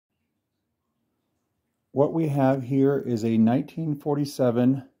What we have here is a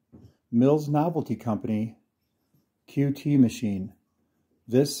 1947 Mills Novelty Company QT machine.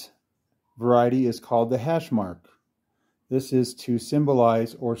 This variety is called the hash mark. This is to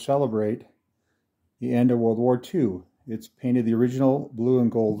symbolize or celebrate the end of World War II. It's painted the original blue and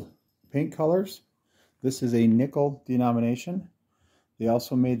gold paint colors. This is a nickel denomination. They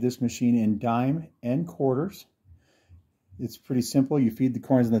also made this machine in dime and quarters. It's pretty simple. You feed the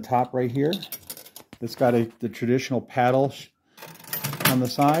coins in the top right here. It's got the traditional paddle on the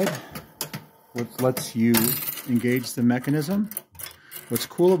side, which lets you engage the mechanism. What's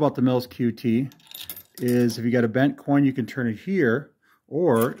cool about the Mills QT is if you got a bent coin, you can turn it here,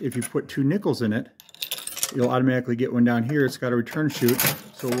 or if you put two nickels in it, you'll automatically get one down here. It's got a return chute,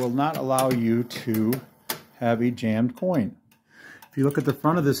 so it will not allow you to have a jammed coin. If you look at the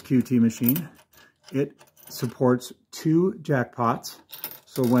front of this QT machine, it supports two jackpots,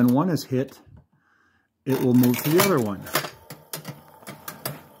 so when one is hit, it will move to the other one.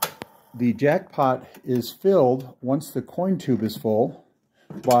 The jackpot is filled once the coin tube is full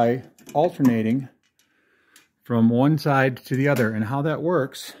by alternating from one side to the other. And how that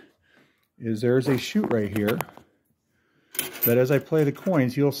works is there's a chute right here that as I play the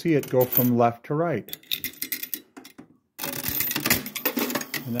coins, you'll see it go from left to right.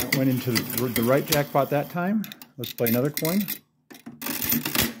 And that went into the right jackpot that time. Let's play another coin.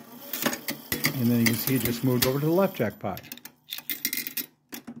 And then you can see it just moved over to the left jackpot.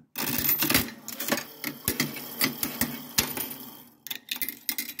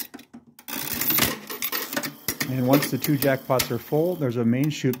 And once the two jackpots are full, there's a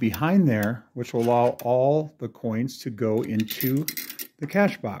main chute behind there, which will allow all the coins to go into the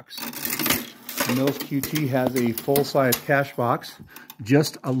cash box. The Mills QT has a full-size cash box,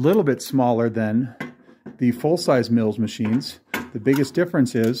 just a little bit smaller than the full-size Mills machines. The biggest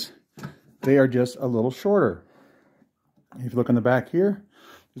difference is they are just a little shorter. If you look on the back here,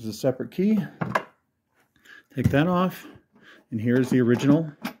 there's a separate key. Take that off, and here's the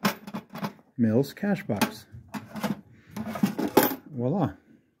original Mills cash box. Voila.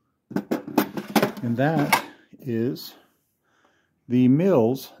 And that is the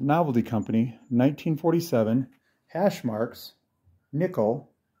Mills Novelty Company 1947 hash marks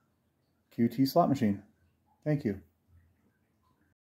nickel QT slot machine. Thank you.